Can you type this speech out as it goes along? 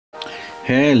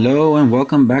Hello and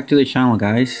welcome back to the channel,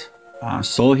 guys.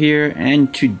 Sol here,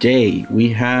 and today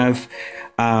we have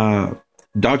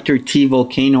Dr. T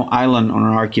Volcano Island on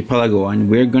our archipelago, and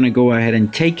we're gonna go ahead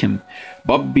and take him.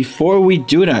 But before we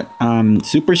do that,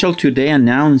 Supercell today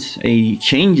announced a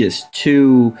changes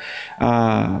to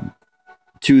the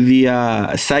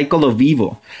cycle of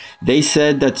evil. They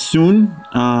said that soon,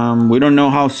 we don't know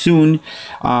how soon,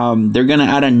 they're gonna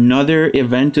add another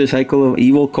event to the cycle of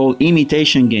evil called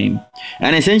Imitation Game.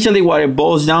 And essentially what it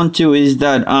boils down to is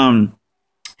that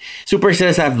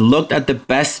Supercells have looked at the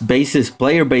best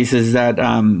player bases that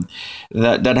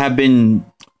that have been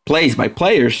placed by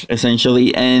players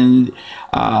essentially, and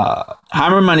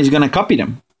Hammerman is gonna copy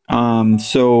them.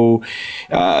 So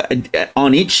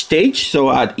on each stage, so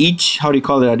at each, how do you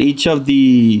call it, at each of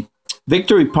the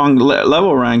victory point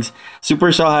level ranks,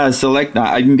 Supercell has select,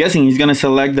 I'm guessing he's going to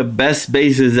select the best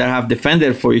bases that have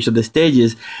defended for each of the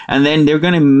stages, and then they're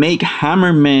going to make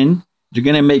Hammerman,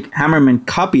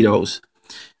 copy those.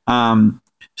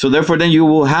 So therefore then you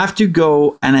will have to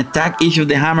go and attack each of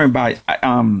the hammer by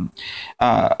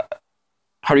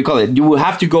how do you call it? You will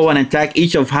have to go and attack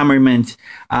each of Hammerman's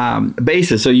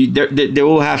bases. So they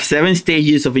will have 7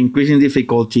 stages of increasing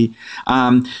difficulty.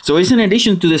 So it's in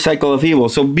addition to the cycle of evil.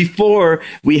 So before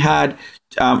we had,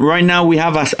 right now we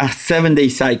have a 7-day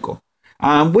cycle,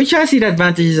 which has its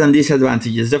advantages and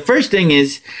disadvantages. The first thing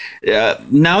is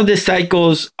now the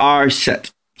cycles are set.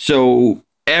 So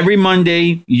every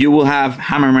Monday you will have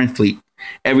Hammerman Fleet.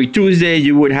 Every Tuesday,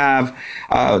 you would have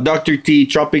Dr. T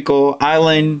Tropical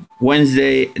Island.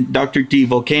 Wednesday, Dr. T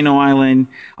Volcano Island.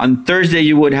 On Thursday,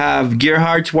 you would have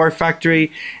Gearhart's War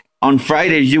Factory. On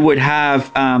Friday, you would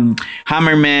have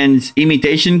Hammerman's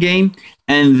Imitation Game.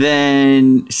 And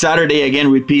then Saturday,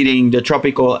 again, repeating the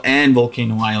Tropical and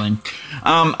Volcano Island.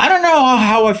 I don't know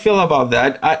how I feel about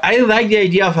that. I like the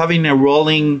idea of having a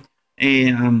rolling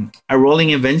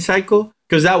event cycle,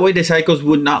 because that way the cycles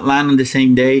would not land on the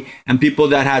same day, and people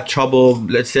that had trouble,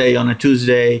 let's say on a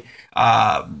Tuesday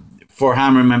for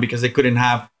Hammerman because they couldn't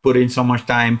have put in so much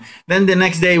time, then the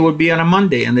next day would be on a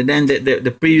Monday, and then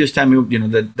the previous time,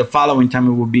 the following time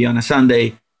it would be on a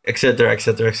Sunday, etc.,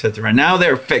 etc., etc. Now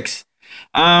they're fixed,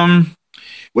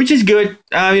 which is good.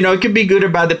 It could be good or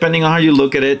bad depending on how you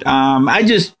look at it. I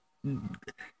just,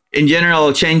 in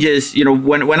general, changes,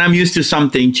 when I'm used to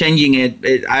something, changing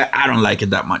it, I don't like it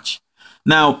that much.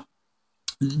 Now,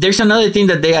 there's another thing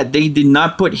that they did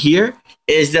not put here,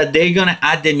 is that they're gonna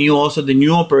add the new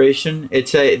operation.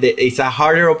 It's a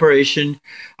harder operation.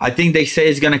 I think they say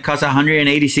it's gonna cost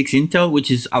 186 intel, which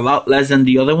is a lot less than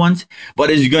the other ones, but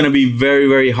it's gonna be very,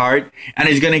 very hard, and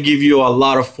it's gonna give you a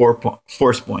lot of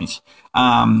force points.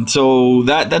 So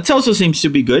that also seems to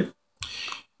be good.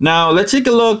 Now let's take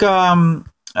a look.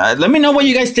 Let me know what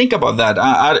you guys think about that.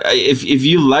 If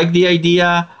you like the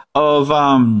idea of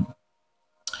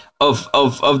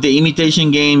the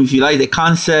Imitation Game, if you like the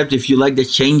concept, if you like the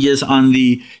changes on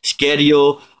the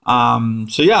schedule,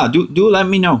 so yeah, do let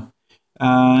me know.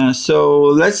 So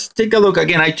let's take a look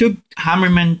again. I took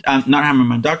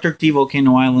Dr. T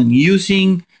Volcano Island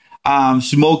using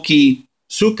Smokey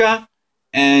Hooka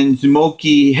and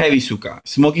Smokey Heavy Hooka.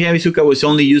 Smokey Heavy Hooka was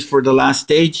only used for the last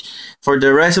stage. For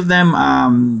the rest of them,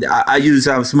 I used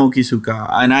Smokey Hooka,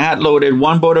 and I had loaded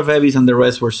 1 boat of heavies, and the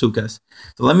rest were Hookas.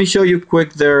 So let me show you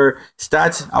quick their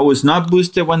stats. I was not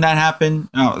boosted when that happened.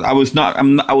 I was not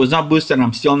boosted.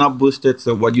 I'm still not boosted.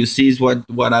 So what you see is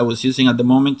what I was using at the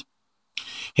moment.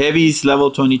 Heavies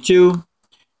level 22.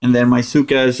 And then my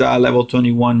Hookas level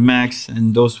 21 max,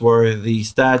 and those were the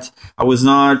stats. I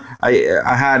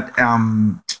had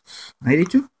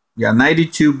 92? Yeah,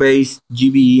 92 base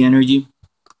GBE energy.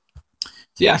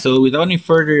 So yeah, so without any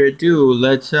further ado,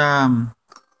 let's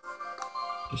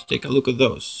take a look at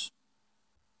those.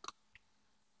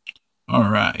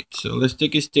 Alright, so let's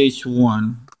take a stage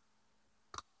 1.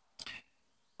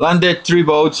 Landed 3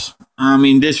 boats. I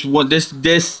mean, this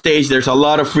stage, there's a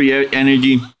lot of free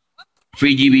energy.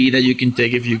 Free GB that you can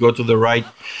take if you go to the right.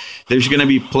 There's gonna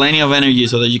be plenty of energy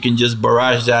so that you can just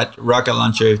barrage that rocket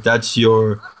launcher if that's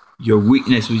your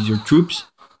weakness with your troops.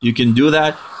 You can do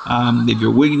that. If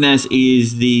your weakness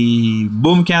is the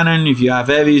boom cannon, if you have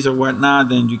heavies or whatnot,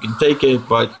 then you can take it.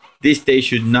 But this stage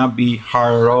should not be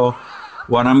hard at all.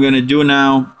 What I'm gonna do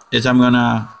now is I'm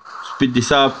gonna speed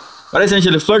this up, but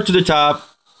essentially flirt to the top,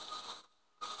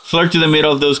 flirt to the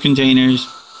middle of those containers,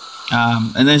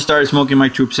 and then start smoking my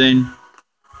troops in.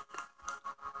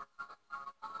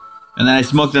 And then I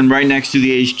smoke them right next to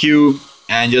the HQ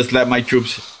and just let my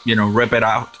troops, rip it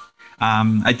out.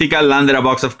 I think I landed a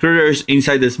box of critters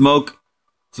inside the smoke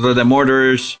so that the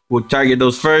mortars would target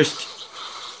those first.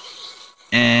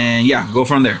 and yeah, go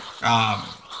from there.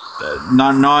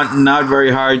 Not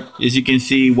very hard. As you can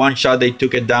see, one shot they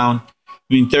took it down. I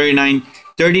mean,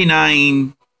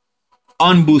 39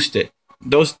 unboosted.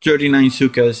 Those 39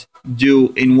 Hookas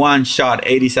do in one shot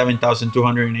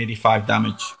 87,285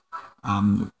 damage.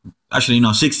 Actually,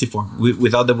 no, 64.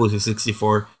 Without the boost, it's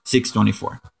 64,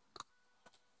 624.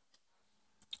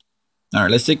 All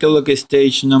right, let's take a look at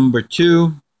stage number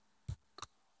 2.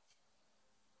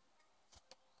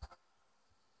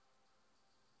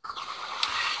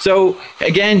 So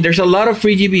again, there's a lot of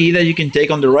free GBE that you can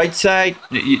take on the right side.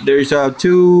 There's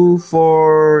 2,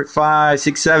 4, 5,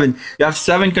 6, 7. You have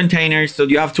 7 containers, so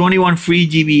you have 21 free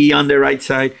GBE on the right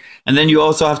side, and then you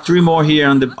also have 3 more here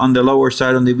on the lower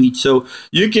side on the beach. So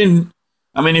you can,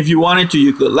 I mean, if you wanted to,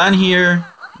 you could land here,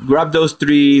 grab those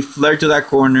 3, flare to that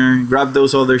corner, grab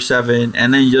those other 7,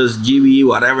 and then just GBE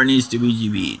whatever needs to be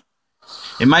GBE.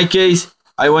 In my case,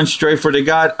 I went straight for the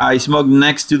god. I smoked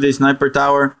next to the sniper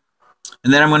tower.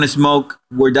 And then I'm going to smoke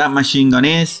where that machine gun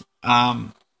is.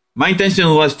 My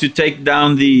intention was to take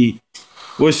down the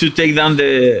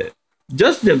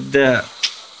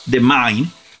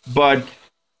mine, but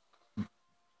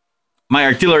my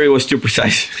artillery was too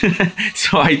precise,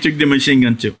 so I took the machine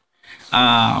gun too.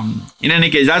 In any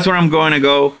case, that's where I'm going to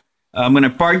go. I'm going to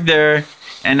park there,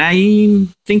 and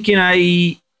I'm thinking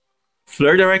I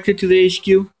flare directed to the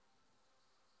HQ.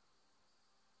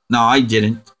 No, I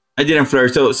didn't. I didn't flare.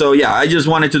 So yeah, I just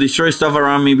wanted to destroy stuff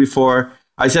around me before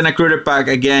I send a critter pack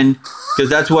again, because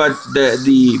that's what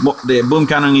the boom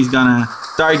cannon is gonna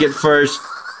target first,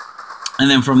 and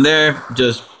then from there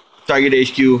just target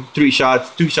HQ. 3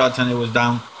 shots, 2 shots, and it was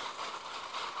down.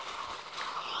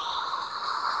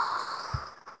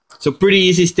 So pretty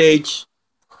easy stage.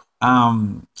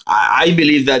 I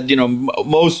believe that, you know,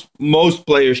 most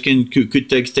players could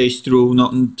take stage 2,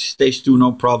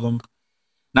 no problem.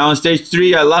 Now on stage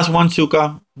 3, I lost 1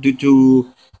 Hooka due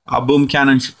to a boom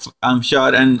cannon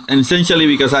shot, and essentially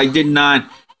because I did not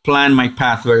plan my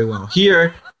path very well.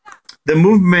 Here, the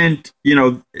movement, you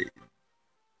know,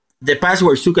 the path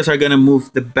where Hookas are gonna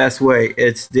move the best way,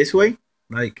 it's this way,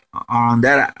 like around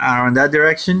that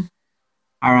direction,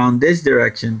 around this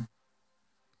direction,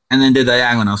 and then the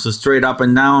diagonal, so straight up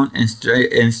and down, and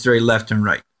straight left and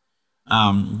right.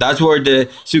 That's where the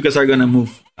Hookas are gonna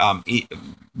move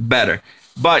better.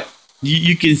 But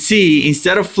you can see,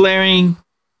 instead of flaring,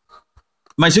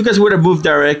 my Hookas would have moved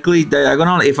directly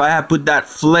diagonal if I had put that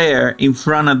flare in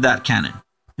front of that cannon.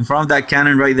 In front of that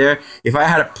cannon right there, if I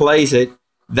had to place it,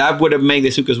 that would have made the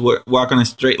Hookas walk on a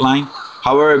straight line.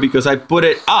 However, because I put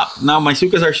it up, now my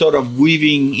Hookas are sort of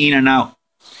weaving in and out.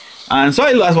 And so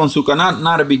I lost 1 Hooka,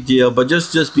 not a big deal, but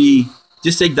just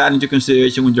take that into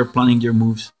consideration when you're planning your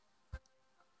moves.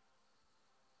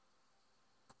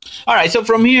 All right, so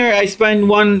from here I spend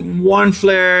one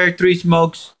flare, 3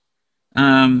 smokes.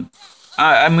 I'm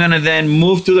gonna then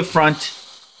move to the front,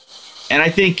 and I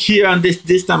think here on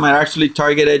this time I actually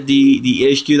targeted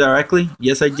the HQ directly.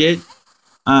 Yes, I did.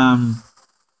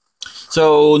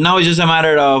 So now it's just a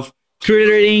matter of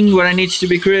crittering what needs to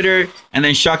be crittered, and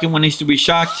then shocking what needs to be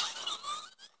shocked.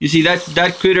 You see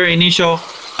that critter initial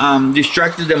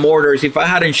distracted the mortars. If I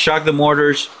hadn't shocked the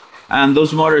mortars,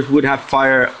 those mortars would have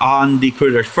fired on the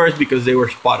critters first because they were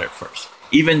spotted first,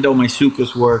 even though my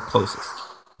Hookas were closest.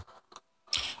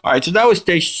 All right, so that was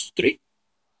stage 3.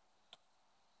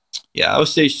 Yeah, that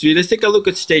was stage 3. Let's take a look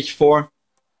at stage 4.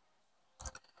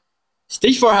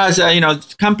 Stage 4 has,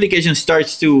 things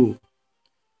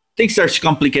starts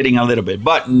complicating a little bit.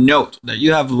 But note that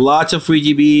you have lots of free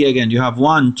GBE. Again, you have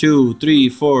 1, 2, 3,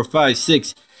 4, 5,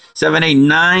 6, 7, 8,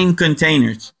 9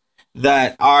 containers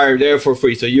that are there for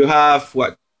free. So you have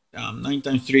what, 9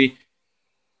 times 3.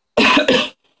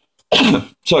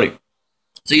 Sorry.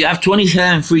 So you have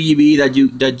 27 free GBE that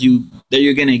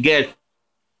you're gonna get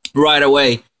right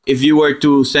away if you were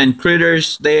to send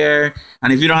critters there.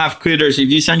 And if you don't have critters, if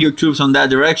you send your troops on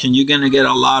that direction, you're gonna get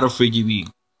a lot of free GBE.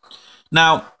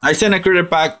 Now I send a critter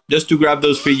pack just to grab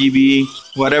those free GBE,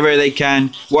 whatever they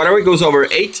can. Whatever goes over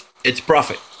 8, it's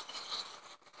profit.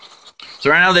 So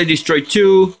right now they destroyed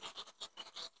 2.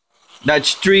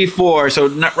 That's 3, 4. So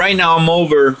right now I'm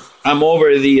over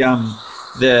the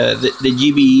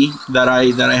GBE that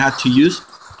I had to use.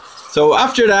 So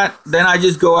after that, then I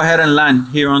just go ahead and land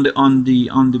here on the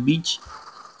beach.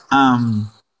 Let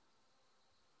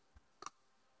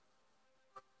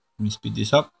me speed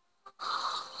this up.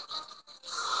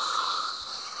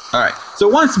 All right. So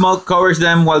one smoke covers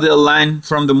them while they land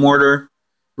from the mortar.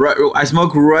 Right, I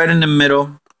smoke right in the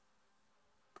middle.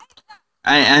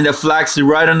 And the flags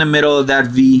right in the middle of that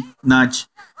V notch.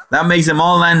 That makes them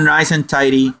all land nice and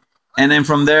tidy. And then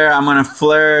from there, I'm gonna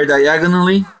flare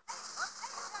diagonally.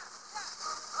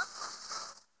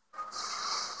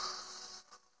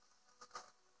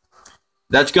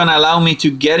 That's gonna allow me to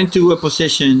get into a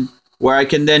position where I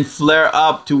can then flare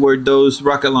up to where those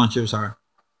rocket launchers are,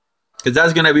 because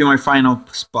that's gonna be my final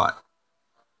spot.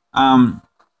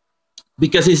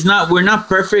 Because we're not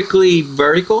perfectly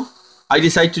vertical. I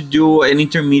decided to do an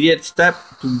intermediate step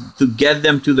to get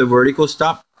them to the vertical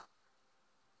stop.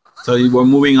 So we're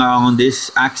moving on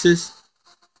this axis.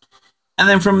 And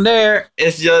then from there,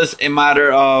 it's just a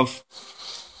matter of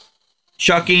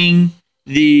chucking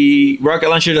the rocket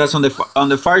launcher that's on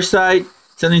the far side,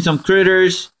 sending some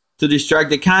critters to distract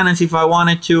the cannons if I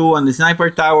wanted to on the sniper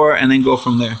tower, and then go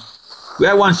from there. We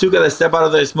had one Hooka that stepped out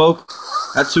of the smoke.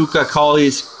 That Hooka called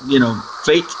his,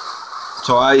 fate.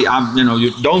 So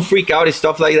you don't freak out if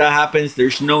stuff like that happens.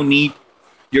 There's no need.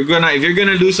 If you're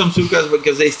gonna lose some Hookas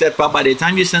because they step up, by the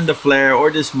time you send the flare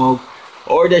or the smoke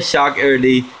or the shock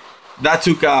early, that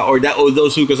Hooka or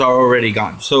those Hookas are already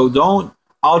gone. So don't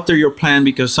alter your plan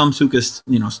because some Hookas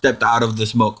stepped out of the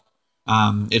smoke.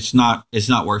 It's not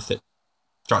worth it.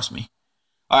 Trust me.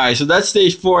 All right, so that's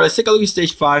stage 4. Let's take a look at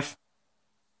stage 5.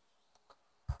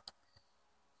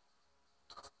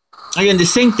 Again, the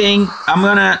same thing. I'm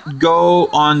gonna go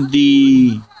on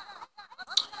the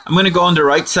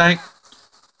right side.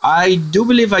 I do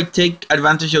believe I take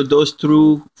advantage of those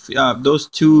two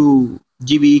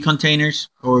GBE containers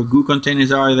or goo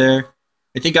containers are there.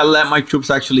 I think I let my troops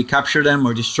actually capture them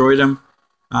or destroy them.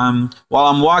 While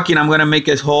I'm walking, I'm gonna make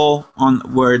a hole on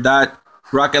where that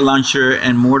rocket launcher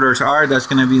and mortars are. That's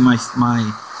gonna be my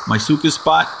Suku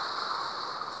spot.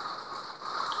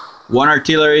 One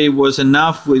artillery was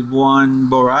enough with one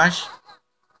barrage.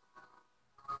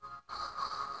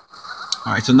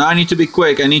 All right, so now I need to be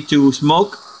quick. I need to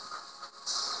smoke.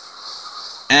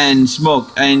 And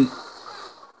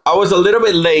I was a little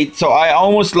bit late, so I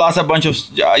almost lost a bunch of,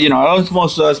 I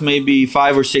almost lost maybe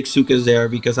 5 or 6 Hookas there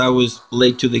because I was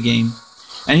late to the game.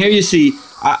 And here you see,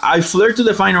 I flared to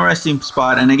the final resting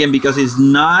spot, and again, because it's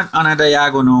not on a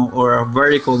diagonal or a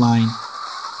vertical line,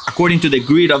 according to the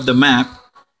grid of the map,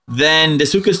 then the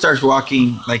Hooka starts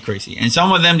walking like crazy. And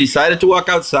some of them decided to walk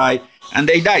outside, and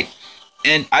they died.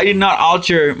 And I did not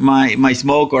alter my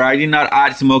smoke, or I did not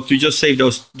add smoke to just save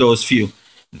those few.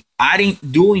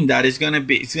 Doing that is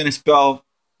gonna spell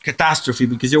catastrophe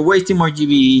because you're wasting more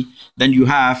GBE than you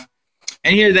have.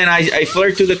 And here then I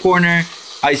flare to the corner,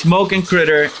 I smoke and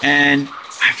critter, and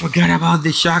I forgot about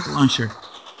the shock launcher.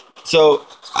 So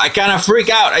I kind of freak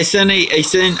out. I send a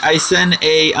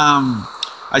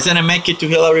medkit to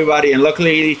heal everybody, and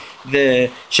luckily the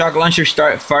shock launcher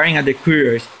started firing at the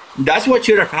critters. That's what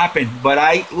should have happened, but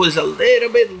I was a little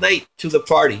bit late to the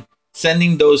party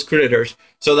sending those critters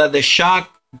so that the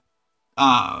shock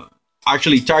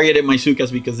actually targeted my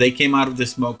Hookas because they came out of the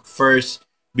smoke first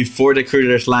before the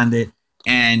critters landed,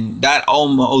 and that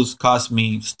almost cost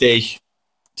me stage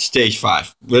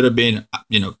 5. Would have been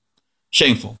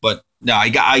shameful, but no, I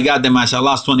got them as I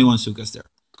lost 21 Hookas there.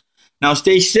 Now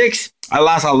stage 6, I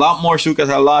lost a lot more Hookas.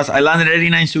 I landed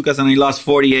 89 Hookas and I lost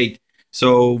 48.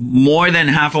 So more than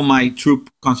half of my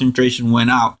troop concentration went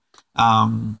out.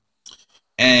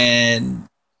 And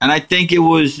I think it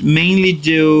was mainly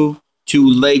due to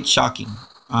late shocking.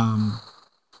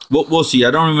 We'll see.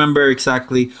 I don't remember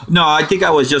exactly. No, I think I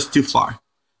was just too far.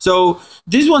 So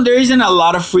this one, there isn't a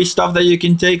lot of free stuff that you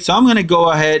can take. So I'm going to go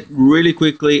ahead really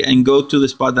quickly and go to the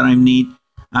spot that I need.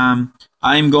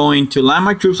 I'm going to land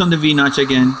my troops on the V-notch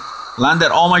again.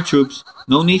 Landed all my troops.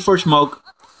 No need for smoke.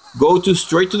 Go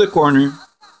straight to the corner.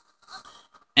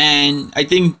 And I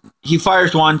think he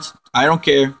fires once. I don't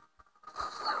care.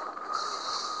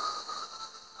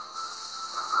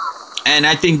 And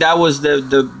I think that was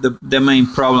the main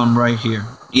problem right here.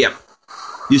 Yep.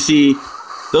 You see,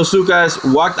 those Hookas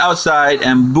walked outside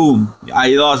and boom,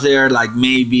 I lost there like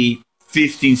maybe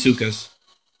 15 Hookas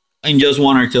in just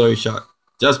one artillery shot.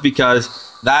 Just because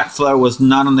that flare was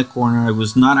not on the corner. It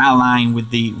was not aligned with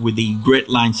the grid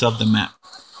lines of the map.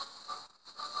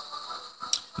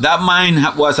 That mine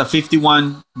was a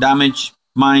 51 damage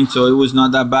mine, so it was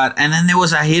not that bad. And then there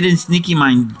was a hidden sneaky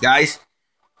mine, guys.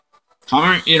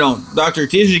 Dr.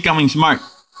 T is becoming smart.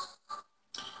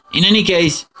 In any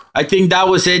case, I think that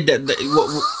was it.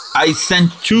 I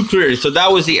sent 2 critters, so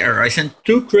that was the error. I sent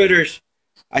 2 critters.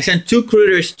 I sent 2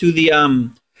 critters to the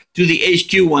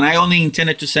HQ when I only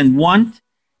intended to send 1,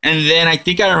 and then I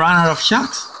think I ran out of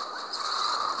shocks.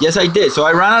 Yes, I did. So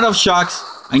I ran out of shocks.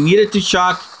 I needed to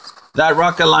shock that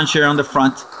rocket launcher on the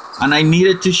front, and I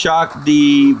needed to shock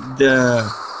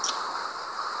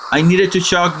I needed to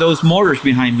shock those mortars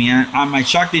behind me, and my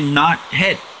shock did not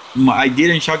hit. I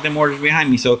didn't shock the mortars behind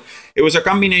me. So it was a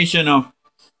combination of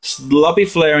sloppy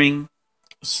flaring,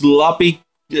 sloppy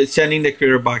sending the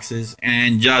critter boxes,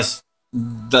 and just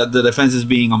the defenses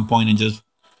being on point and just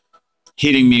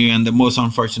hitting me in the most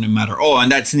unfortunate manner. Oh,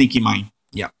 and that sneaky mine.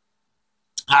 Yeah.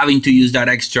 Having to use that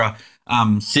extra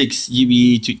 6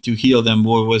 GBE to heal them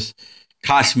was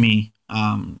cost me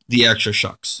the extra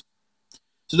shocks.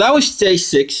 So that was stage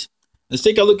 6. Let's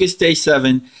take a look at stage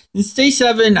 7. In stage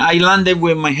 7, I landed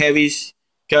with my heavies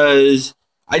because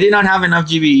I did not have enough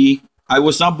GBE. I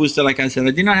was not boosted, like I said.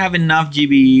 I did not have enough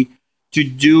GBE to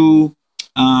do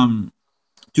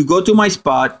to go to my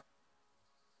spot,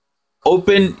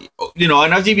 open,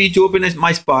 enough GBE to open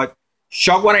my spot,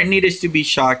 shock what I needed to be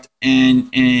shocked, and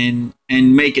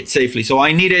make it safely. So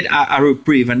I needed a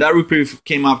reprieve, and that reprieve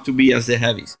came up to be as the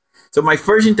heavies. So my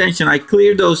first intention, I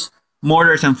cleared those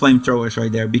mortars and flamethrowers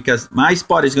right there because my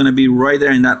spot is going to be right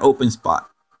there in that open spot.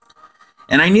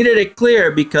 And I needed it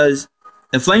clear because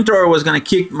the flamethrower was going to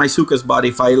kick my Hooka's body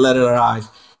if I let it arrive.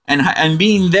 And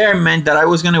being there meant that I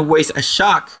was going to waste a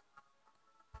shock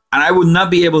and I would not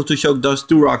be able to shock those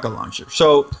 2 rocket launchers.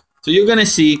 So you're going to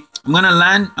see, I'm going to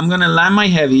land my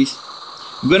heavies.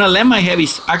 I'm going to let my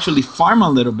heavies actually farm a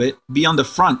little bit, be on the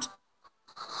front.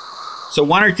 So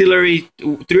 1 artillery,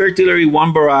 3 artillery,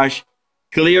 1 barrage,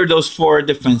 clear those 4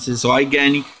 defenses. So I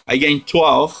gained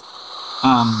 12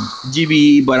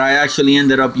 GBE, but I actually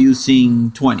ended up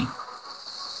using 20.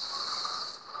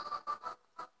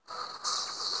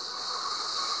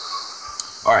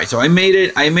 All right, so I made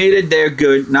it there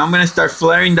good. Now I'm gonna start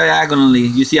flaring diagonally.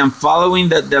 You see, I'm following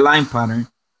the line pattern.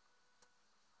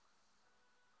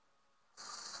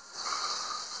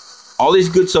 All is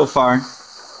good so far.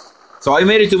 So I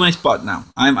made it to my spot now.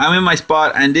 I'm in my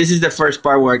spot, and this is the first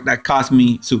part where that cost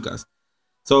me Hookas.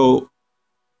 So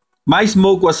my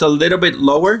smoke was a little bit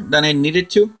lower than I needed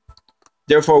to.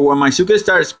 Therefore, when my Hookas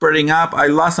started spreading up, I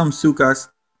lost some Hookas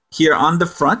here on the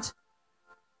front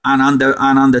and on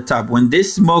the top. When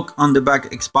this smoke on the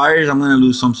back expires, I'm gonna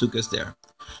lose some Hookas there.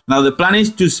 Now the plan is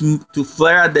to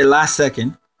flare at the last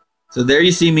second. So there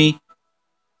you see me.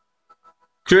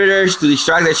 Critters to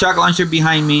distract the shock launcher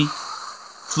behind me.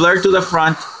 Flare to the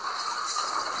front.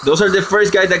 Those are the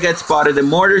first guys that get spotted. The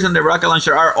mortars and the rocket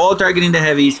launcher are all targeting the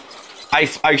heavies.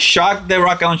 I shocked the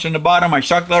rocket launcher on the bottom. I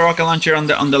shocked the rocket launcher on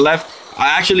the left. I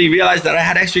actually realized that I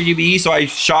had extra GBE, so I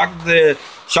shocked the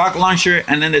shock launcher,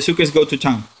 and then the Hookas go to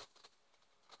town.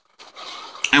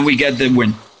 And we get the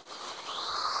win.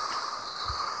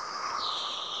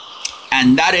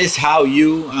 And that is how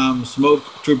you smoke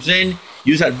troops in.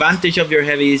 Use advantage of your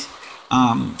heavies.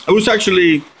 It was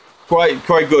actually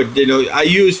quite good. I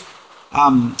use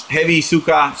heavy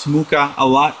Smokey a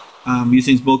lot.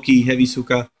 Using Smokey heavy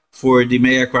Hooka for the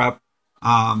mega crop,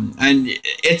 and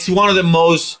it's one of the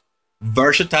most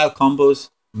versatile combos.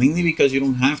 Mainly because you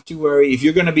don't have to worry if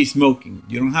you're gonna be smoking.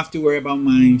 You don't have to worry about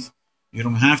mines. You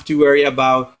don't have to worry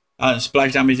about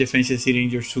splash damage defenses hitting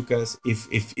your Hookas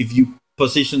if you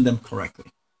position them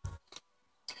correctly.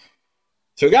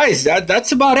 So guys,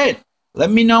 that's about it.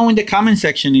 Let me know in the comment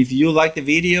section if you like the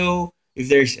video, if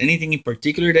there's anything in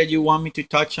particular that you want me to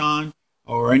touch on,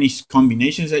 or any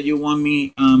combinations that you want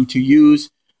me to use.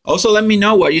 Also, let me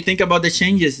know what you think about the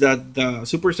changes that the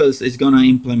Supercells is going to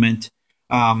implement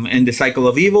in the Cycle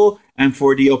of Evil and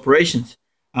for the operations.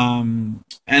 And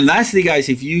lastly, guys,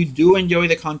 if you do enjoy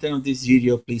the content of this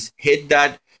video, please hit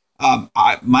that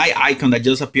my icon that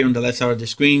just appeared on the left side of the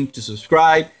screen to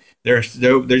subscribe. There's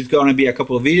going to be a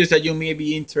couple of videos that you may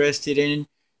be interested in,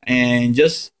 and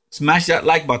just smash that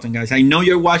like button, guys. I know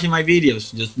you're watching my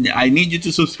videos. I need you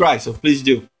to subscribe, so please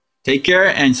do. Take care,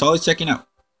 and solid checking out.